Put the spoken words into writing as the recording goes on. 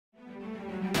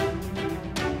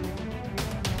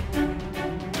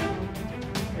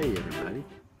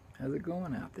How's it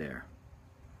going out there?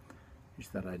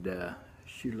 Just thought I'd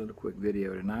shoot a little quick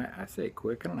video tonight. I say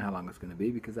quick, I don't know how long it's going to be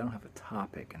because I don't have a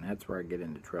topic, and that's where I get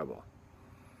into trouble.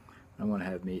 I want to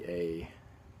have me a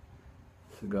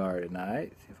cigar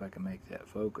tonight. See if I can make that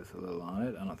focus a little on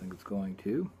it. I don't think it's going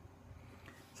to.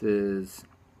 This is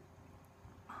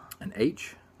an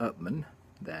H. Upmann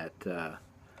that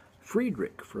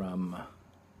Fredrick from,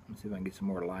 let's see if I can get some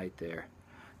more light there,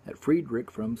 that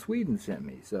Fredrick from Sweden sent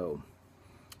me. So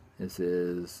this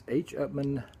is H.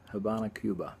 Upmann Habana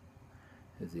Cuba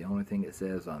is the only thing it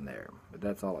says on there, but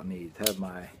that's all it needs. Have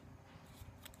my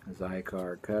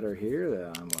Cigar cutter here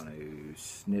that I'm going to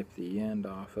snip the end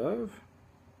off of.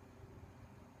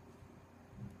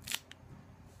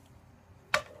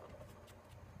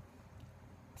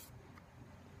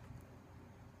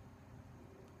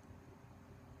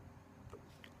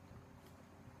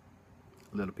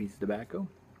 A little piece of tobacco.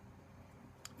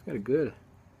 It's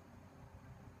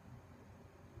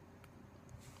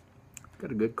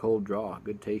got a good cold draw,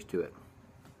 good taste to it.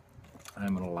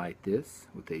 I'm going to light this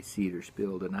with a cedar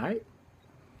spill tonight,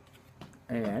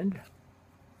 and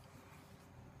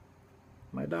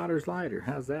my daughter's lighter.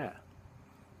 How's that?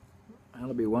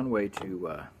 That'll be one way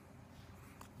to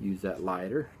use that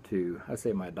lighter to, I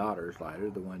say my daughter's lighter,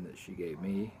 the one that she gave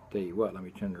me. Tell you what, let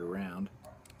me turn it around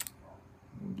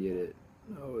and get it.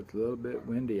 Oh, it's a little bit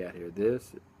windy out here.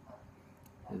 This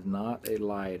is not a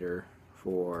lighter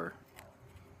for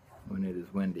when it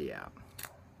is windy out.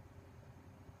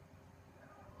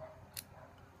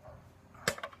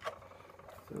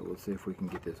 So we'll see if we can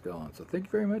get this going. So thank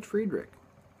you very much, Fredrick.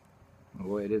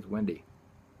 Boy, it is windy.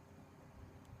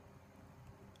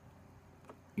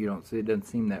 You don't see, it doesn't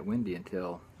seem that windy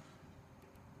until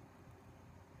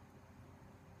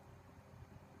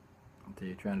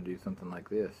you're trying to do something like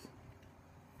this.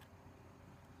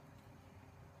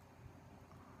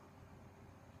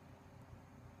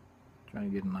 Trying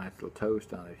to get a nice little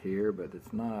toast on it here, but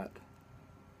it's not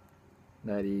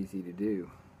that easy to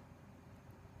do.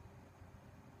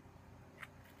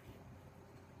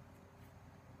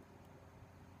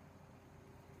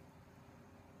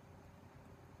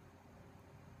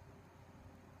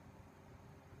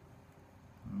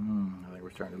 I think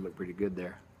we're starting to look pretty good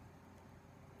there.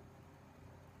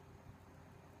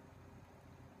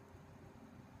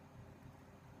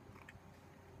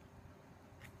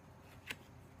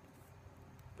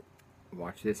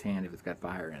 Watch this hand if it's got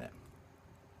fire in it.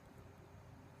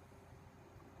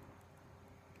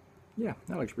 Yeah,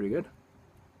 that looks pretty good.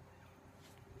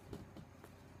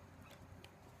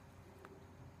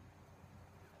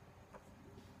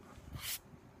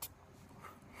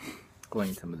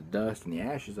 Clean some of the dust and the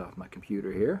ashes off my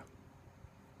computer here.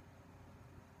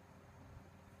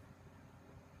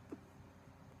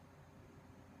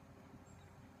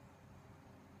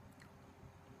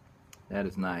 That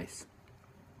is nice.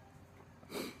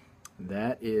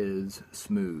 That is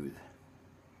smooth.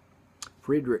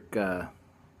 Fredrick,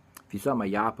 if you saw my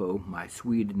Yapo, my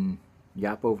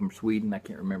Yapo from Sweden, I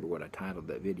can't remember what I titled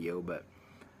that video, but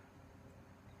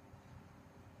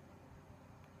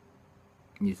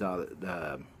you saw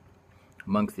that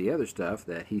amongst the other stuff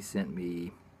that he sent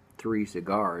me 3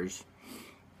 cigars,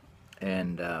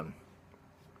 and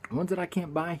ones that I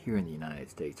can't buy here in the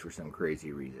United States for some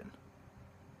crazy reason.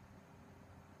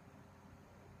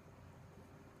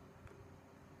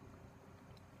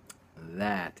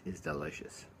 That is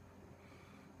delicious.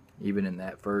 Even in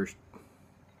that first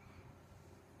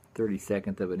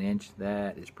 32nd of an inch,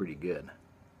 that is pretty good.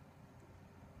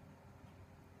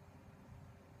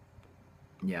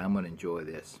 Yeah, I'm going to enjoy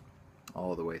this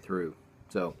all the way through.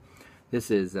 So this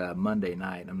is Monday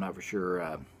night. I'm not for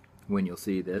sure when you'll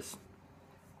see this.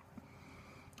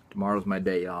 Tomorrow's my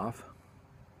day off.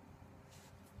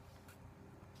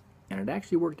 And it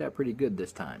actually worked out pretty good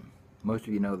this time. Most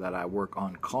of you know that I work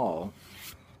on call,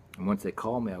 and once they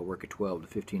call me, I work a 12 to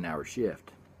 15 hour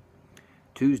shift.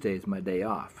 Tuesday is my day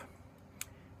off.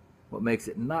 What makes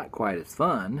it not quite as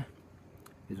fun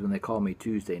is when they call me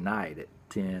Tuesday night at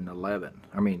 10, 11.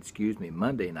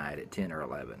 Monday night at 10 or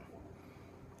 11.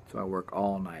 So I work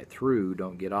all night through,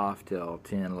 don't get off till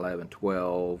 10, 11,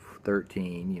 12,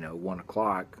 13, 1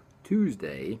 o'clock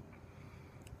Tuesday.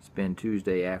 Spend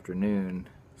Tuesday afternoon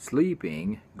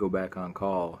sleeping, go back on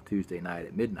call Tuesday night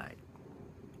at midnight,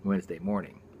 Wednesday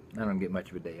morning. I don't get much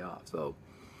of a day off. So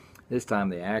this time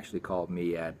they actually called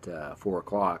me at 4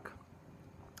 o'clock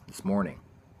this morning.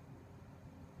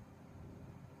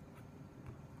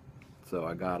 So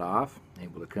I got off,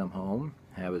 able to come home,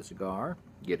 have a cigar,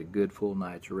 get a good full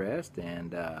night's rest,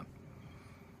 and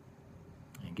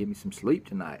get me some sleep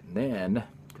tonight. And then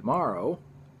tomorrow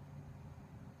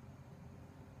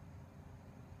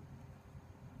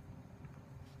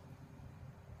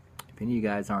if any of you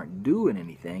guys aren't doing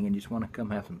anything and just want to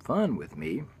come have some fun with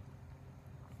me,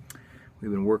 we've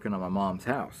been working on my mom's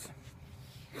house.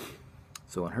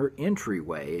 So in her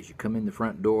entryway, as you come in the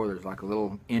front door, there's like a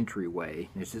little entryway.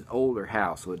 It's an older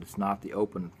house, so it's not the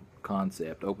open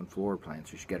concept, open floor plan.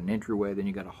 So she's got an entryway, then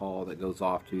you got a hall that goes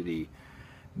off to the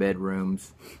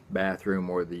bedrooms, bathroom,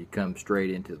 or you come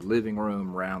straight into the living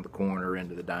room, around the corner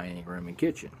into the dining room and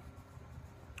kitchen.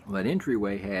 Well, that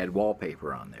entryway had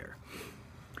wallpaper on there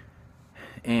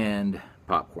and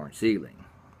popcorn ceiling.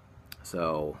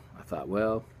 So I thought,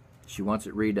 well, she wants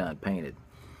it redone, painted.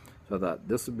 So I thought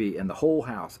this would be in the whole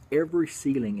house, every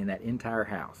ceiling in that entire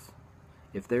house.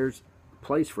 If there's a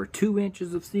place for 2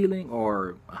 inches of ceiling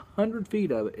or 100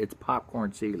 feet of it, it's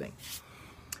popcorn ceiling.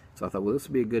 So I thought, well, this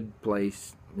would be a good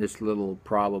place. This little,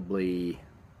 probably,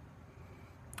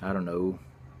 I don't know,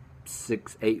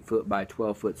 8 foot by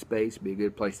 12 foot space would be a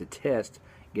good place to test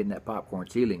getting that popcorn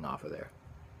ceiling off of there.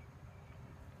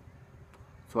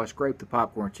 So I scraped the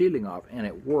popcorn ceiling off, and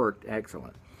it worked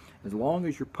excellent. As long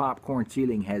as your popcorn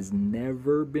ceiling has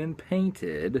never been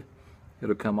painted,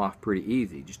 it'll come off pretty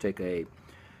easy. Just take a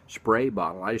spray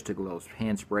bottle. I just took a little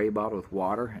hand spray bottle with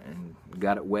water and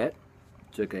got it wet.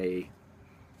 Took a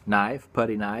knife,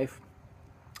 putty knife,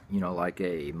 you know, like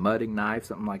a mudding knife,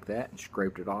 something like that, and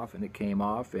scraped it off, and it came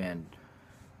off, and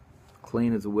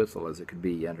clean as a whistle as it could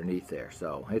be underneath there.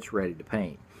 So it's ready to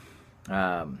paint.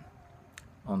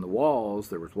 On the walls,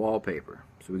 there was wallpaper.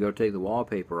 So we go take the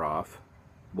wallpaper off.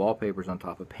 Wallpaper's on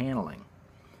top of paneling,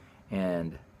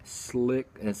 and slick,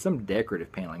 and some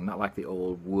decorative paneling, not like the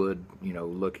old wood, you know,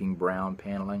 looking brown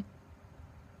paneling.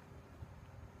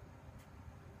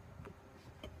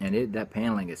 And that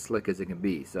paneling is slick as it can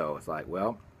be. So it's like,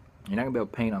 well, you're not gonna be able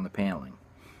to paint on the paneling.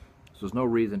 So there's no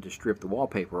reason to strip the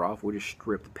wallpaper off. We'll just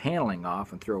strip the paneling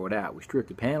off and throw it out. We strip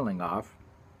the paneling off.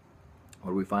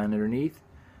 What do we find underneath?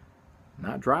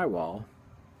 Not drywall.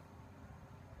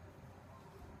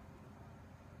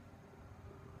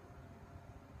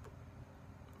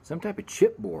 Some type of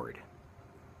chipboard,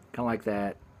 kind of like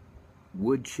that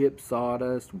wood chip,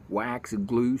 sawdust, wax, and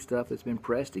glue stuff that's been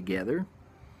pressed together.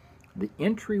 The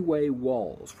entryway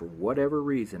walls, for whatever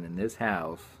reason in this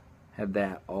house, have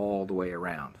that all the way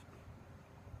around.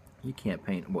 You can't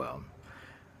paint, well,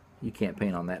 you can't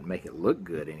paint on that and make it look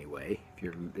good anyway.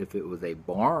 If it was a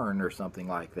barn or something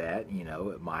like that, you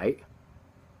know, it might.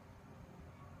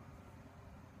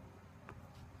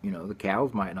 You know, the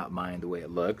cows might not mind the way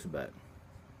it looks, but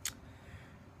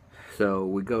so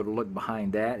we go to look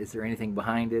behind that. Is there anything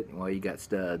behind it? Well, you got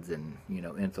studs and, you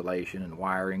know, insulation and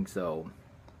wiring. So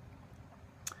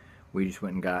we just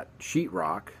went and got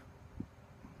sheetrock,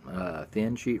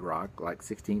 thin sheetrock, like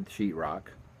 16th sheetrock,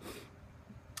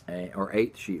 or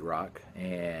 8th sheetrock,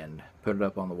 and put it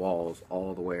up on the walls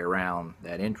all the way around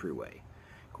that entryway.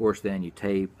 Of course, then you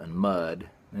tape and mud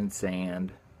and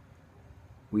sand.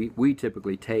 We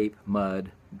typically tape,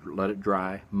 mud, let it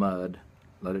dry, mud,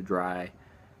 let it dry,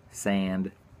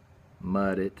 sand,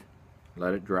 mud it,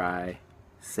 let it dry,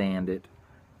 sand it,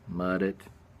 mud it,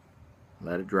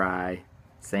 let it dry,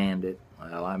 sand it.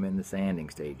 Well, I'm in the sanding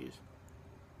stages.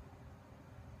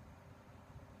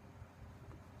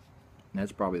 And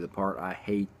that's probably the part I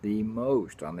hate the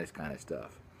most on this kind of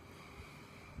stuff.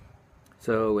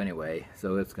 So anyway,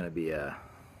 so it's going to be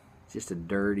just a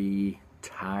dirty,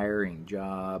 tiring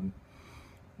job.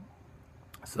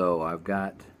 So I've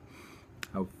got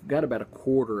about a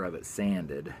quarter of it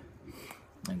sanded,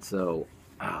 and so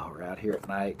we're out here at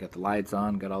night, got the lights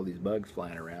on, got all these bugs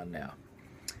flying around now.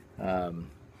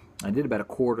 I did about a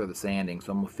quarter of the sanding,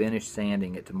 so I'm gonna finish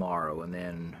sanding it tomorrow and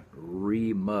then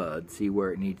re-mud, see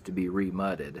where it needs to be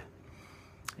re-mudded,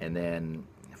 and then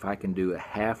if I can do a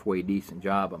halfway decent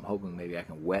job, I'm hoping maybe I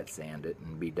can wet sand it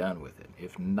and be done with it.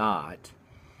 If not,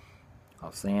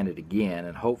 I'll sand it again,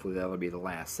 and hopefully that'll be the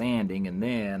last sanding, and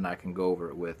then I can go over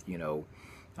it with, you know,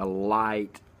 a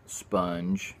light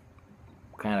sponge,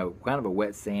 kind of a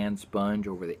wet sand sponge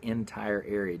over the entire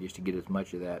area, just to get as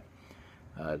much of that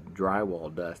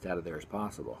drywall dust out of there as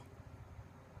possible.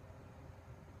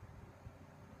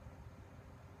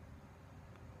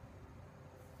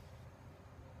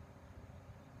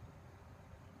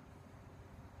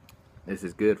 This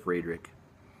is good, Fredrick.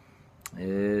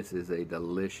 This is a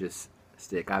delicious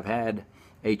stick. I've had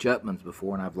H. Upmanns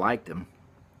before, and I've liked them,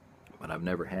 but I've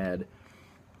never had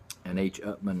an H.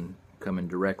 Upmann coming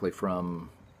directly from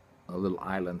a little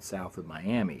island south of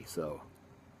Miami. So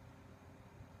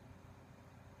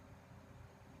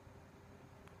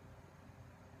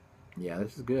yeah,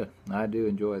 this is good. I do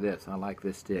enjoy this. I like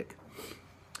this stick.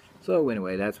 So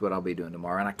anyway, that's what I'll be doing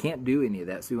tomorrow. And I can't do any of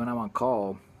that. See, when I'm on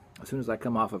call, as soon as I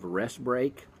come off of a rest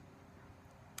break,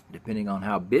 Depending on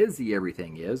how busy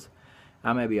everything is,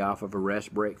 I may be off of a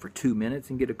rest break for 2 minutes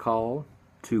and get a call,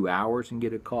 2 hours and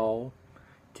get a call,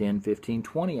 10, 15,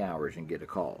 20 hours and get a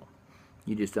call.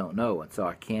 You just don't know, and so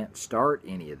I can't start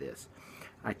any of this.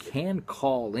 I can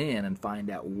call in and find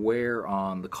out where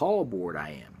on the call board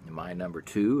I am. Am I number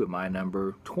 2? Am I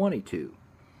number 22?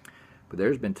 But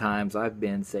there's been times I've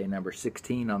been, say, number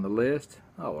 16 on the list.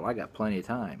 Oh, well, I got plenty of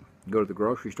time. You go to the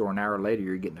grocery store, an hour later,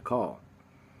 you're getting a call.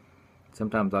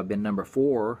 Sometimes I've been number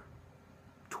 4.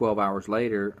 12 hours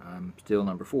later, I'm still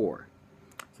number 4.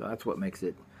 So that's what makes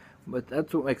it, but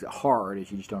that's what makes it hard, is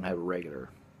you just don't have a regular.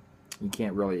 You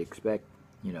can't really expect,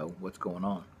 what's going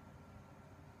on.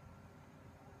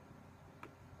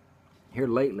 Here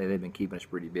lately, they've been keeping us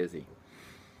pretty busy.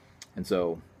 And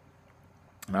so,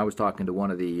 I was talking to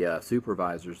one of the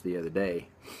supervisors the other day.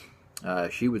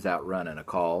 She was out running a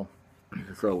call.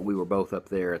 So we were both up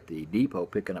there at the depot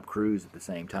picking up crews at the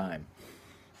same time.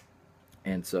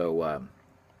 And so,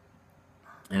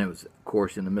 and it was, of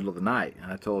course, in the middle of the night.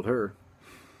 And I told her,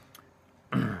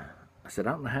 I said,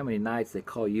 I don't know how many nights they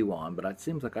call you on, but it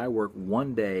seems like I work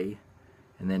one day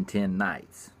and then 10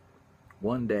 nights.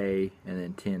 One day and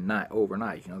then 10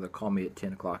 overnight. They'll call me at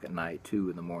 10 o'clock at night, 2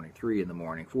 in the morning, 3 in the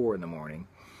morning, 4 in the morning,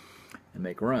 and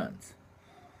make runs.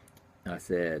 And I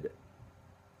said,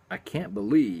 I can't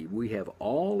believe we have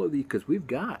all of these, because we've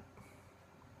got,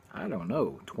 I don't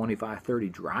know, 25, 30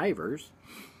 drivers.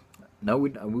 No,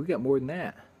 we've got more than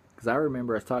that. Because I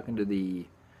remember I was talking to the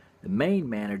main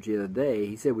manager the other day.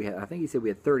 He said I think he said we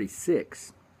had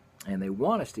 36, and they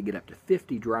want us to get up to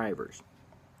 50 drivers.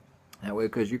 That way,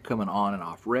 because you're coming on and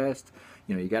off rest,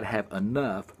 you got to have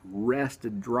enough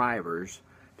rested drivers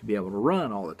to be able to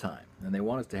run all the time. And they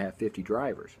want us to have 50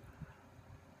 drivers.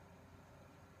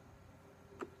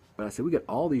 But I said, we got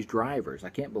all these drivers. I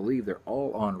can't believe they're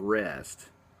all on rest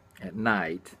at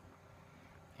night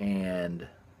and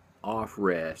off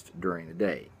rest during the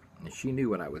day. And she knew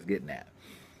what I was getting at.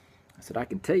 I said, I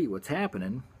can tell you what's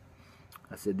happening.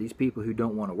 I said, these people who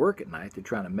don't want to work at night, they're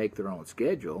trying to make their own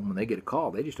schedule. When they get a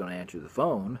call, they just don't answer the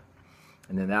phone.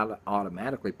 And then that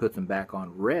automatically puts them back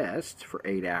on rest for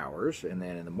 8 hours. And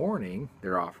then in the morning,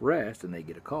 they're off rest and they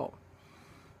get a call.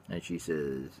 And she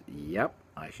says, yep.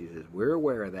 She says, we're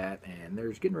aware of that. And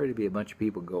there's getting ready to be a bunch of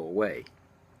people go away.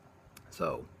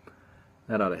 So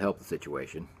that ought to help the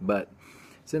situation. But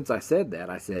since I said that,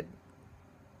 I said,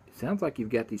 it sounds like you've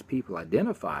got these people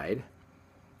identified.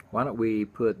 Why don't we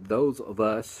put those of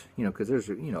us, because there's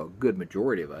a good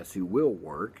majority of us who will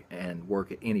work and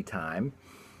work at any time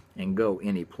and go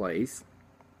any place.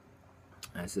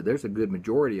 I said, there's a good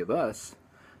majority of us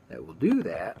that will do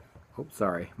that. Oh,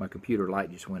 sorry, my computer light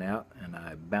just went out and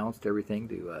I bounced everything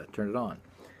to turn it on.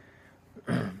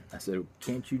 I said,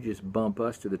 can't you just bump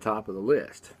us to the top of the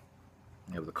list,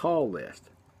 of the call list?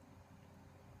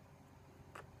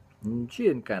 And she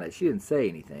didn't say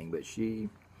anything, but she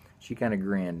kind of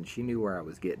grinned. She knew where I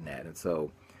was getting at. And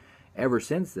so ever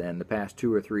since then, the past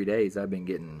 2 or 3 days, I've been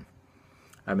getting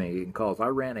calls. I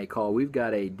ran a call. We've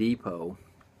got a depot.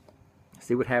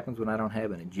 See what happens when I don't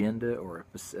have an agenda or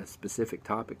a specific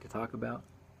topic to talk about?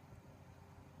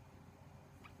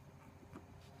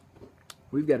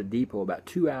 We've got a depot about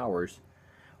 2 hours,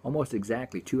 almost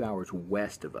exactly 2 hours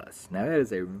west of us. Now, that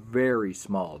is a very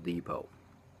small depot.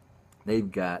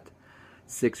 They've got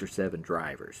 6 or 7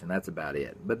 drivers, and that's about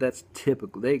it. But that's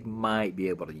typical. They might be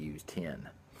able to use 10.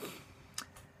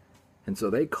 And so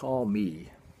they call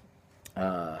me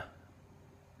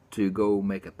to go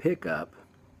make a pickup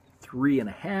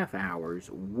 3.5 hours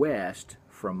west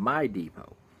from my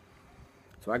depot.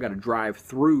 So I got to drive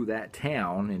through that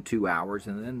town in 2 hours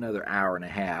and then another hour and a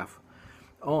half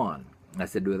on. I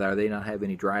said, are they not have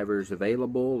any drivers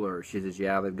available? Or she says,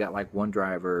 yeah, they've got like one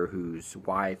driver whose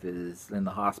wife is in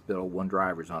the hospital, one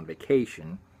driver's on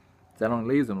vacation. So that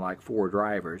only leaves them like 4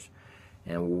 drivers.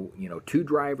 And, 2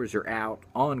 drivers are out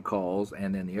on calls,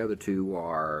 and then the other 2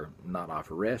 are not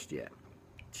off arrest yet.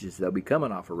 She says, they'll be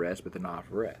coming off arrest, but they're not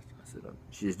off arrest. I said,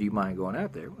 she says, do you mind going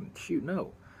out there? Shoot,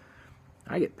 no.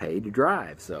 I get paid to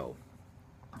drive, so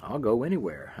I'll go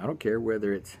anywhere. I don't care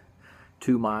whether it's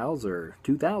 2 miles or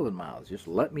 2,000 miles. Just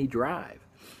let me drive.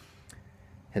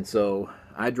 And so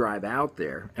I drive out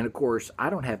there, and of course I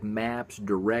don't have maps,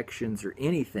 directions, or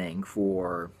anything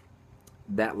for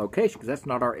that location because that's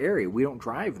not our area. We don't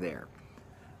drive there.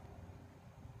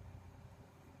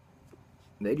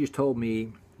 They just told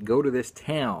me go to this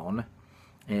town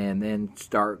and then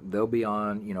they'll be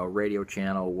on radio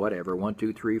channel whatever 1,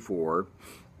 2, 3, 4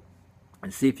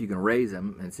 and see if you can raise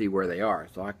them and see where they are.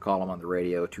 So I call them on the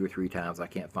radio 2 or 3 times. I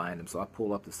can't find them, so I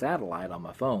pull up the satellite on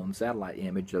my phone, satellite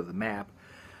image of the map,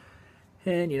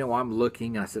 And, you know, I'm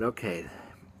looking, I said, okay,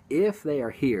 if they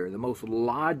are here, the most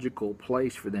logical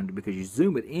place for them to, because you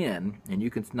zoom it in, and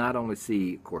you can not only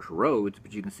see, of course, roads,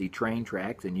 but you can see train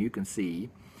tracks, and you can see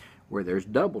where there's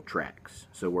double tracks.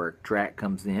 So where a track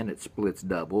comes in, it splits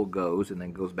double, goes, and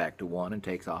then goes back to one and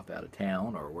takes off out of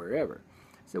town or wherever.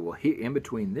 So, well, here, in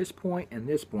between this point and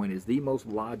this point is the most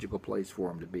logical place for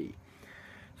them to be.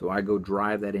 So I go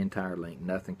drive that entire length.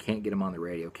 Nothing, can't get them on the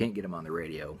radio, can't get them on the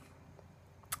radio.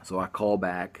 So I call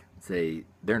back, say,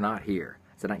 they're not here.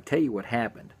 I said, I can tell you what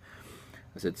happened.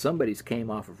 I said, somebody's came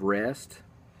off of rest,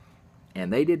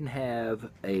 and they didn't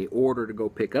have a order to go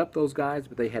pick up those guys,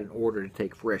 but they had an order to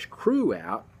take fresh crew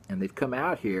out, and they've come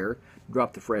out here,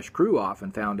 dropped the fresh crew off,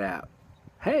 and found out,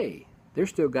 hey, there's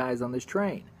still guys on this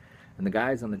train. And the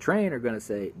guys on the train are going to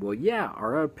say, well, yeah,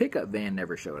 our pickup van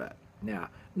never showed up. Now,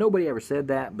 nobody ever said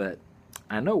that, but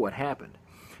I know what happened.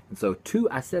 And so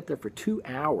I sat there for 2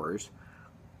 hours,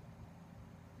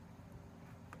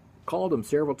 called them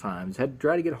several times, had to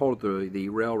try to get a hold of the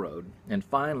railroad, and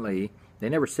finally, they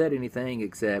never said anything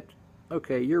except,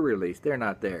 okay, you're released. They're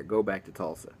not there. Go back to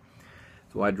Tulsa.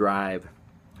 So I drove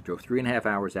 3.5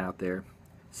 hours out there,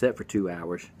 sat for 2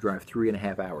 hours, drive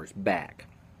 3.5 hours back.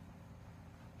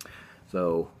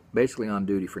 So basically on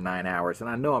duty for 9 hours, and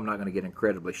I know I'm not going to get an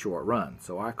incredibly short run,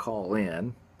 so I call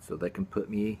in so they can put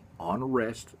me on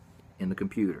rest in the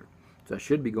computer. So I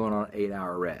should be going on an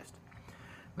 8-hour rest.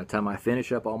 By the time I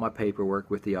finish up all my paperwork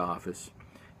with the office,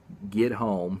 get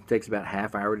home, takes about a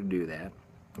half hour to do that.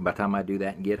 And by the time I do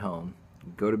that and get home,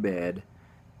 go to bed,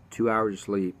 2 hours of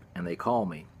sleep, and they call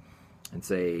me and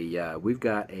say, we've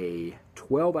got a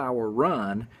 12-hour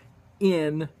run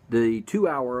in the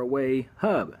 2-hour away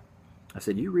hub. I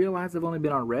said, you realize I've only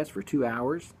been on rest for 2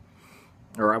 hours?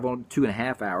 Or I've only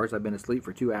 2.5 hours. I've been asleep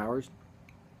for 2 hours.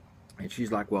 And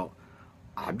she's like, well,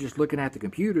 I'm just looking at the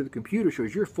computer. The computer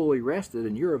shows you're fully rested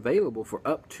and you're available for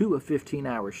up to a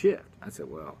 15-hour shift. I said,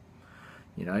 well,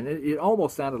 you know, and it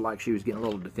almost sounded like she was getting a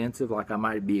little defensive, like I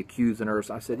might be accusing her.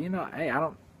 So I said, you know, hey, I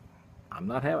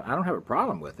don't have a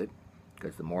problem with it,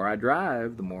 because the more I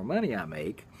drive, the more money I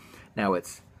make. Now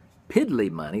it's piddly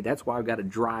money. That's why I've got to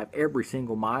drive every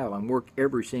single mile and work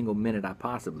every single minute I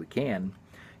possibly can.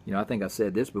 You know, I think I've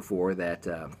said this before, that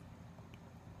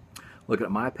looking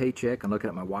at my paycheck and looking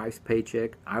at my wife's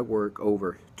paycheck, I work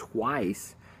over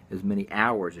twice as many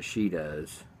hours as she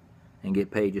does and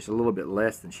get paid just a little bit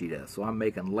less than she does. So I'm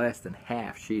making less than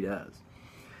half she does.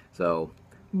 So,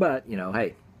 but, you know,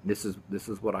 hey, this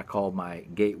is what I call my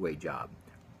gateway job.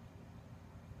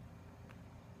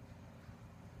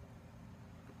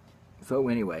 So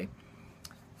anyway,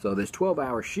 so this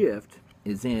 12-hour shift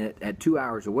is in at 2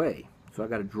 hours away. So I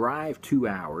got to drive 2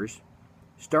 hours,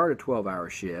 start a 12-hour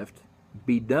shift,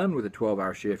 be done with a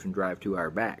 12-hour shift, and drive 2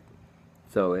 hours back.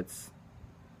 So it's,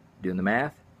 doing the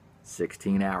math,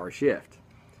 16-hour shift.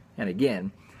 And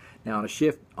again, now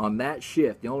on that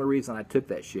shift, the only reason I took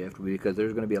that shift was because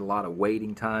there's going to be a lot of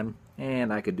waiting time,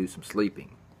 and I could do some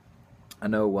sleeping. I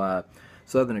know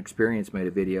Southern Experience made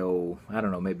a video, I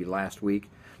don't know, maybe last week,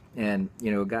 and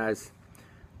you know, guys,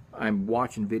 I'm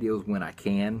watching videos when I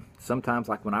can. Sometimes,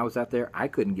 like when I was out there, I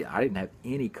didn't have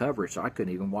any coverage, so I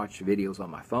couldn't even watch videos on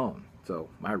my phone. So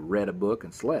I read a book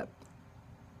and slept.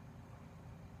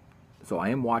 So I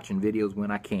am watching videos when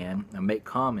I can. I make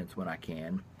comments when I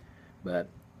can. But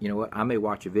you know what? I may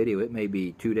watch a video. It may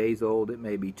be 2 days old. It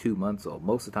may be 2 months old.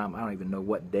 Most of the time, I don't even know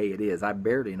what day it is. I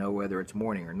barely know whether it's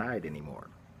morning or night anymore.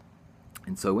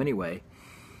 And so anyway,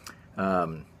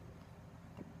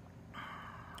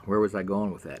 where was I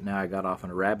going with that? Now I got off on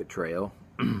a rabbit trail.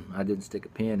 I didn't stick a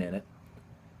pin in it.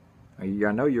 I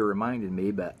know you're reminding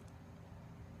me, but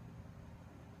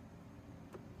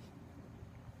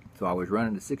so I was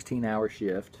running a 16-hour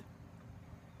shift.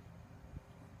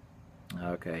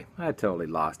 Okay, I totally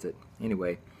lost it.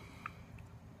 Anyway,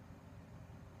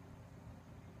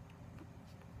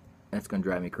 that's going to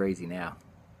drive me crazy now.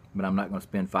 But I'm not going to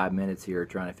spend 5 minutes here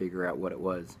trying to figure out what it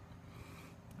was.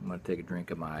 I'm going to take a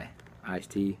drink of my iced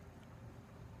tea.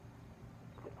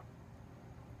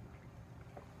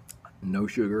 No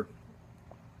sugar.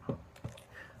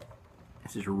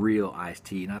 This is real iced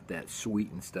tea, not that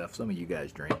sweetened stuff some of you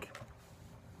guys drink.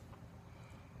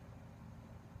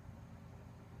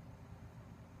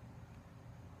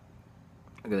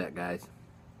 Look at that, guys.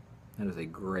 That is a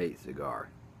great cigar.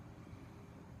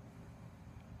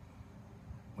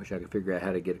 Wish I could figure out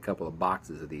how to get a couple of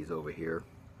boxes of these over here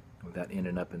without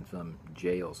ending up in some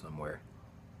jail somewhere.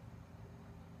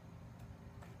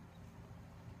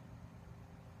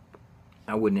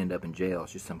 I wouldn't end up in jail.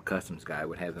 It's just some customs guy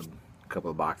would have them a couple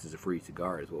of boxes of free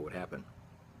cigars. What would happen?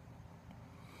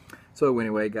 So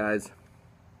anyway, guys,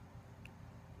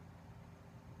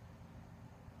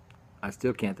 I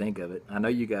still can't think of it. I know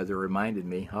you guys are reminding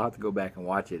me. I'll have to go back and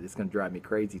watch it. It's going to drive me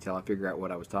crazy till I figure out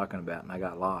what I was talking about, and I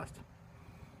got lost.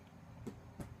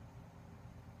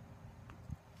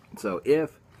 So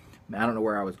if, I don't know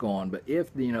where I was going, but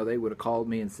if, they would have called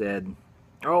me and said,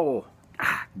 oh,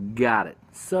 got it,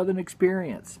 Southern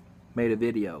Experience made a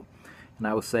video, and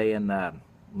I was saying,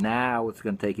 now it's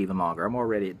going to take even longer. I'm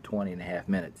already at 20.5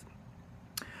 minutes.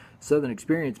 Southern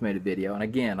Experience made a video, and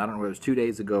again, I don't know whether it was 2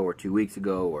 days ago or 2 weeks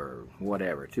ago or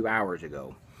whatever, 2 hours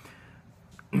ago,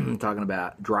 talking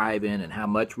about driving and how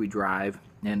much we drive.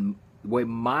 And the way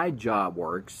my job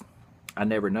works, I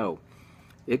never know.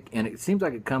 And it seems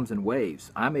like it comes in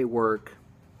waves. I may work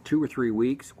 2 or 3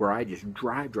 weeks where I just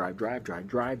drive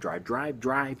nonstop.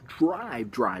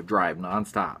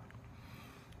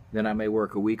 Then I may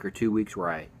work a week or 2 weeks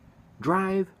where I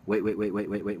drive, wait,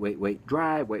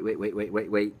 drive,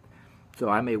 wait. So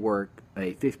I may work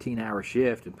a 15-hour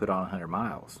shift and put on 100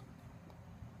 miles.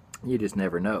 You just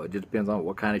never know. It just depends on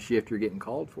what kind of shift you're getting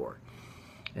called for.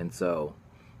 And so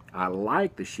I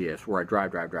like the shifts where I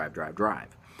drive.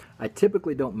 I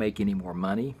typically don't make any more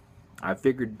money. I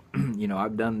figured,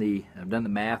 I've done the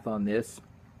math on this.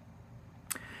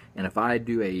 And if I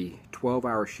do a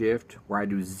 12-hour shift where I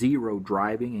do 0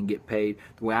 driving and get paid,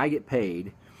 the way I get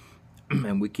paid,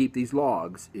 and we keep these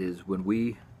logs, is when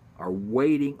we are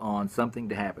waiting on something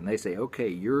to happen. They say, okay,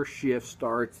 your shift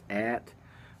starts at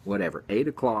whatever, 8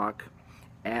 o'clock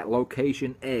at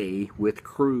location A with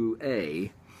crew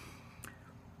A.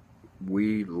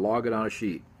 We log it on a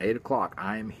sheet. 8 o'clock,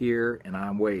 I am here and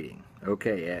I'm waiting.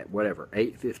 Okay, at whatever,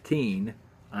 8:15,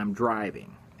 I'm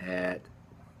driving. At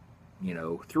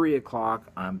 3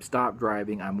 o'clock, I'm stopped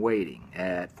driving, I'm waiting.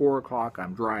 At 4 o'clock,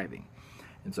 I'm driving.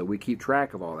 And so we keep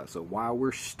track of all that. So while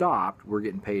we're stopped, we're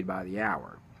getting paid by the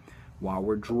hour. While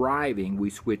we're driving, we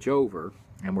switch over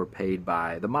and we're paid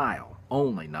by the mile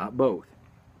only, not both.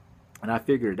 And I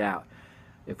figured it out.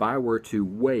 If I were to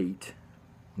wait,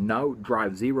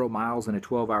 drive 0 miles in a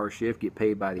 12-hour shift, get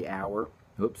paid by the hour.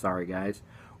 Oops, sorry guys.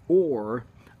 Or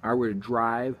I were to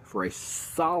drive for a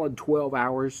solid 12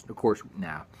 hours. Of course,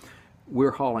 now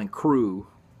we're hauling crew,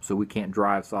 so we can't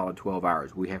drive solid 12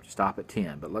 hours. We have to stop at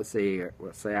 10. But let's say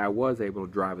I was able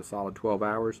to drive a solid 12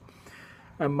 hours.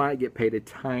 I might get paid a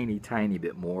tiny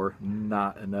bit more,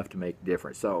 not enough to make a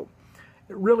difference. So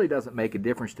it really doesn't make a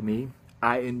difference to me.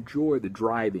 I enjoy the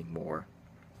driving more.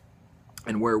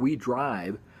 And where we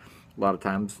drive, a lot of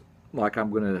times, like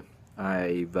I've already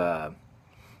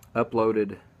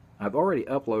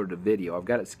uploaded a video. I've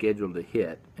got it scheduled to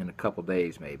hit in a couple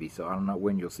days maybe, so I don't know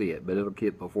when you'll see it, but it'll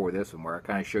hit before this one, where I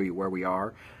kind of show you where we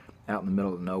are out in the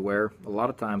middle of nowhere. A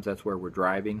lot of times that's where we're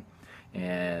driving,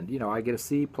 and I get to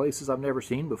see places I've never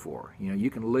seen before.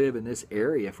 You can live in this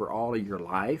area for all of your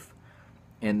life,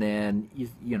 and then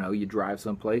you drive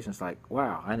someplace and it's like,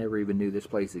 wow, I never even knew this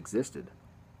place existed.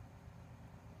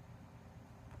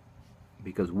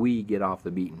 Because we get off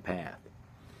the beaten path.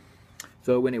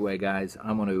 So anyway, guys,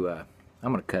 I'm gonna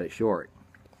cut it short.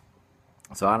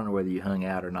 So I don't know whether you hung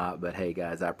out or not, but hey,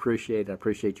 guys, I appreciate it. I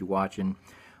appreciate you watching,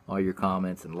 all your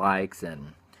comments and likes,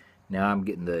 and now I'm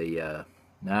getting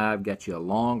now I've got you a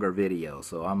longer video.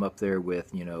 So I'm up there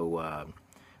with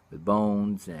with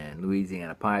Bones and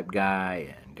Louisiana Pipe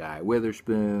Guy and Guy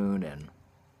Witherspoon and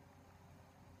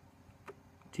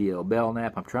TL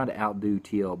Belknap. I'm trying to outdo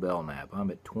TL Belknap.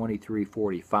 I'm at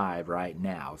 23:45 right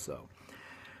now, so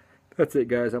that's it,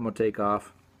 guys. I'm going to take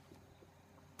off.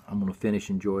 I'm going to finish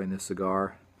enjoying this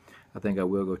cigar. I think I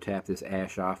will go tap this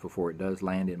ash off before it does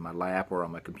land in my lap or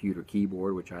on my computer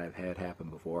keyboard, which I have had happen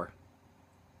before.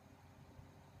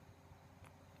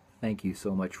 Thank you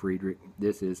so much, Fredrick.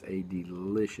 This is a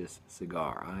delicious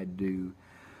cigar. I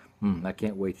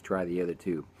can't wait to try the other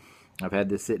two. I've had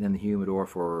this sitting in the humidor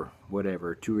for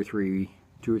whatever, two or three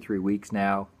weeks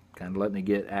now, kind of letting it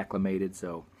get acclimated.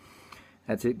 So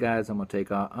that's it, guys. I'm gonna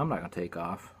take off. I'm not gonna take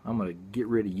off. I'm gonna get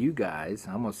rid of you guys.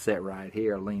 I'm gonna sit right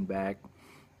here, lean back,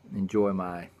 enjoy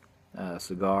my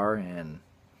cigar and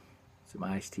some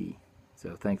iced tea.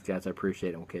 So thanks, guys. I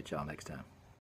appreciate it. We'll catch y'all next time.